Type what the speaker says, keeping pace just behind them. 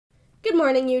Good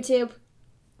morning, YouTube.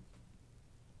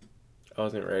 I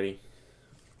wasn't ready.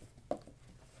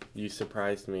 You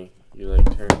surprised me. You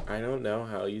like turned. I don't know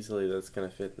how easily that's gonna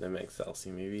fit in the mix,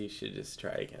 Elsie. Maybe you should just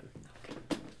try again.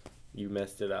 You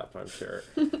messed it up, I'm sure.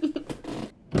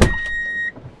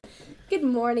 Good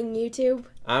morning, YouTube.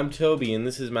 I'm Toby, and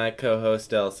this is my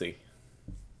co-host, Elsie.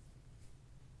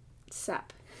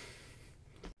 Sup.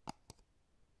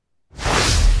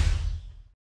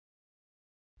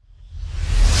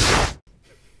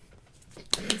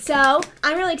 So,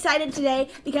 I'm really excited today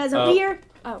because we're...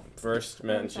 First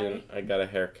mention, I got a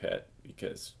haircut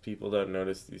because people don't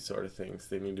notice these sort of things.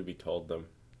 They need to be told them.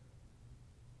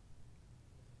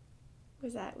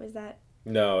 Was that?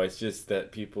 No, it's just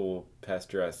that people will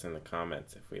pester us in the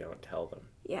comments if we don't tell them.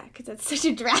 Yeah, because that's such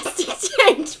a drastic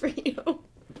change for you.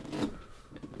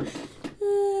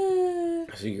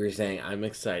 So you were saying, I'm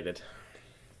excited.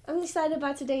 I'm excited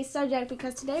about today's subject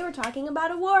because today we're talking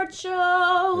about award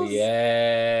shows.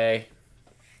 Yay!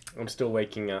 I'm still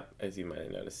waking up, as you might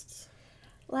have noticed.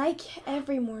 Like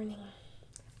every morning.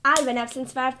 I've been up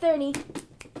since 5:30.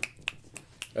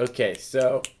 Okay,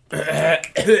 so... This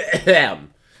is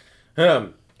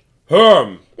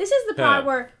the part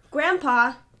where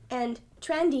Grandpa and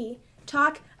Trendy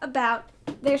talk about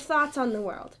their thoughts on the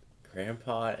world.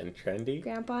 Grandpa and Trendy?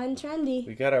 Grandpa and Trendy.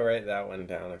 We gotta write that one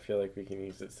down. I feel like we can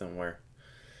use it somewhere.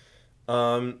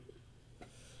 So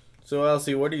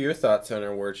Elsie, what are your thoughts on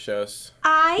award shows?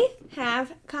 I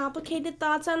have complicated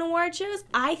thoughts on award shows.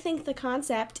 I think the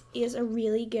concept is a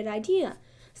really good idea.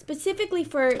 Specifically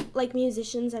for, like,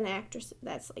 musicians and actors.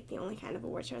 That's, like, the only kind of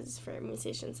award shows is for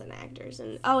musicians and actors.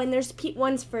 And there's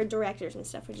ones for directors and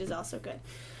stuff, which is also good.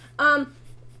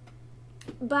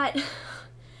 But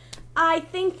I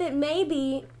think that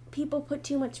maybe people put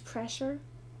too much pressure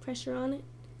on it.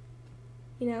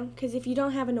 You know, because if you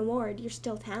don't have an award, you're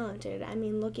still talented. I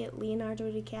mean, look at Leonardo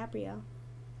DiCaprio.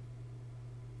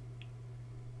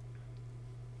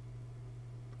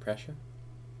 Pressure?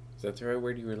 Is that the right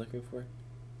word you were looking for?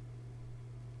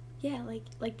 Yeah,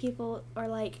 like people are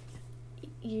like,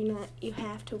 you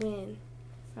have to win,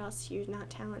 or else you're not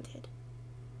talented.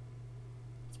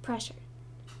 It's pressure.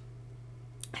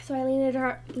 That's why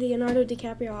Leonardo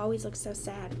DiCaprio always looks so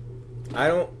sad. I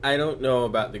don't know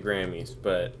about the Grammys,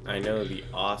 but I know the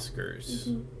Oscars.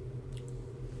 Mm-hmm.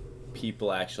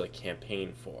 People actually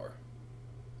campaign for.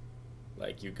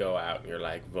 Like, you go out and you're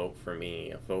like, vote for me.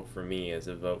 A vote for me is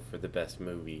a vote for the best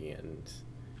movie, and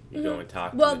you go and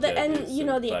talk to the judges.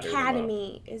 The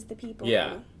Academy is the people.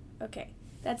 Yeah. Okay,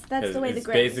 that's the way the Grammys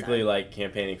are. It's basically like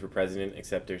campaigning for president,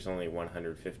 except there's only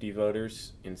 150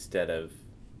 voters instead of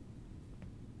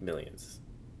millions.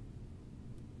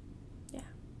 Yeah.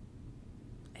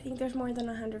 I think there's more than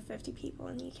 150 people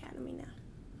in the Academy now.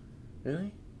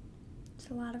 Really? It's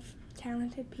a lot of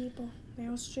talented people.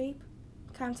 Meryl Streep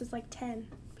counts as like 10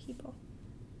 people.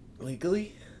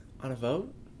 Legally? On a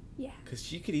vote? Yeah. Because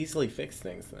she could easily fix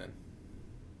things then.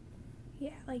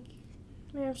 Yeah, like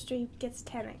Meryl Streep gets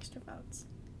 10 extra votes.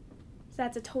 So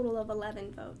that's a total of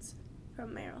 11 votes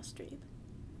from Meryl Streep.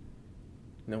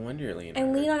 No wonder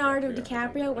Leonardo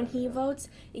DiCaprio, when he votes,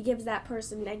 it gives that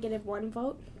person -1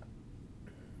 vote.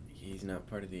 He's not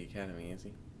part of the Academy, is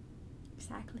he?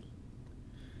 Exactly.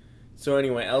 So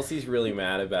anyway, Elsie's really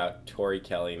mad about Tori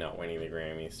Kelly not winning the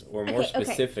Grammys, or more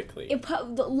specifically.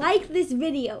 Like this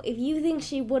video, if you think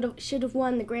she should have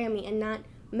won the Grammy and not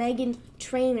Meghan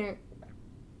Trainor.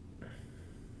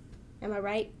 Am I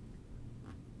right?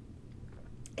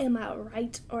 Am I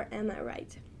right or am I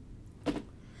right?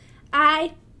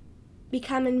 I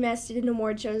become invested in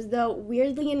award shows, though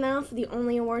weirdly enough, the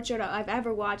only award show that I've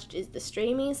ever watched is the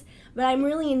Streamies, but I'm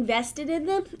really invested in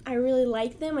them. I really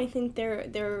like them. I think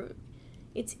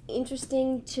it's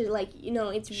interesting to, like, you know,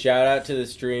 it's... Shout out to the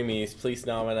Streamies. Please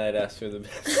nominate us for the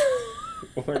best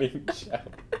morning show.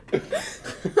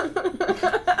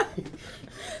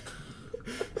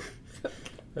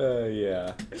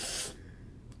 Yeah.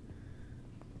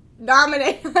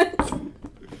 Nominate us.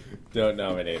 Don't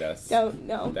nominate us. Don't,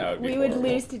 no. That would be We horrible. would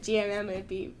lose to GMM. It would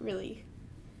be really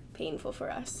painful for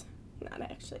us. Not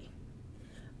actually.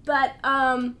 But,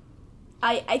 I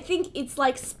think it's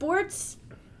like sports,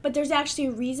 but there's actually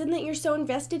a reason that you're so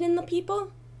invested in the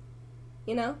people.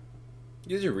 You know?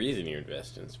 There's a reason you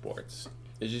invest in sports.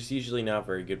 It's just usually not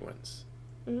very good ones.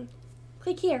 Mm-hmm.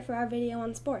 Click here for our video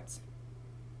on sports.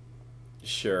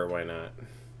 Sure, why not?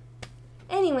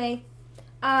 Anyway,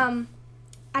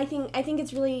 I think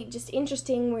it's really just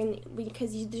interesting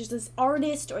because there's this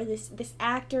artist or this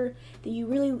actor that you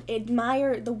really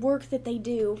admire the work that they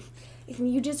do,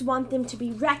 and you just want them to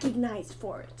be recognized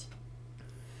for it.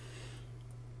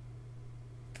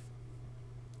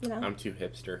 You know? I'm too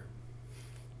hipster.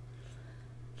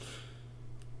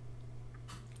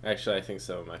 Actually, I think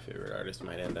some of my favorite artists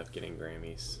might end up getting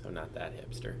Grammys. I'm not that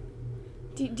hipster.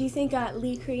 Do you think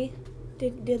Lee Cree,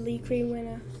 did Lee Cree win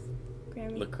a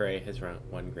Grammy? Lecrae has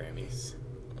won Grammys.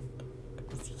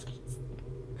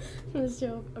 Let's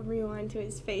show a rewind to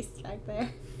his face back there.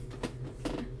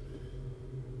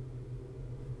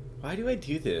 Why do I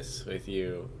do this with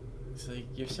you? It's like,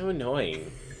 you're so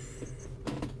annoying.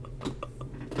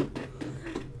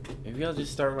 Maybe I'll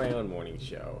just start my own morning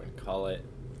show and call it...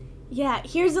 Yeah,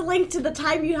 here's a link to the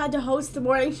time you had to host the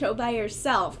morning show by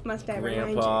yourself, must I remind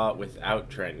you. Grandpa without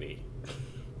trendy.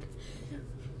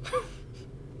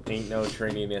 Ain't no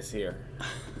trendiness here.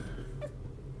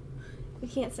 You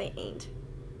can't say ain't.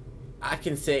 I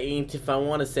can say ain't if I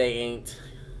want to say ain't.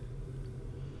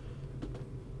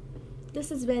 This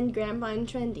has been Grandpa and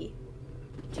Trendy.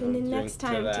 Tune in next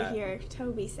time to hear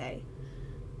Toby say.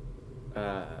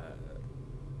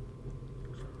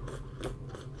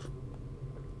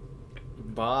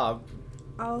 Bob.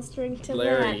 I'll drink to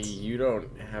Larry, that. you don't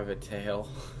have a tail.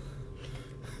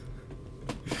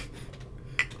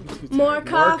 More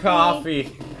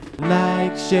coffee.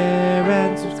 Like, share,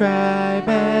 and subscribe,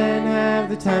 and have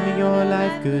the time of your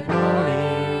life. Good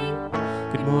morning.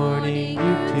 Good morning,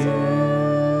 YouTube.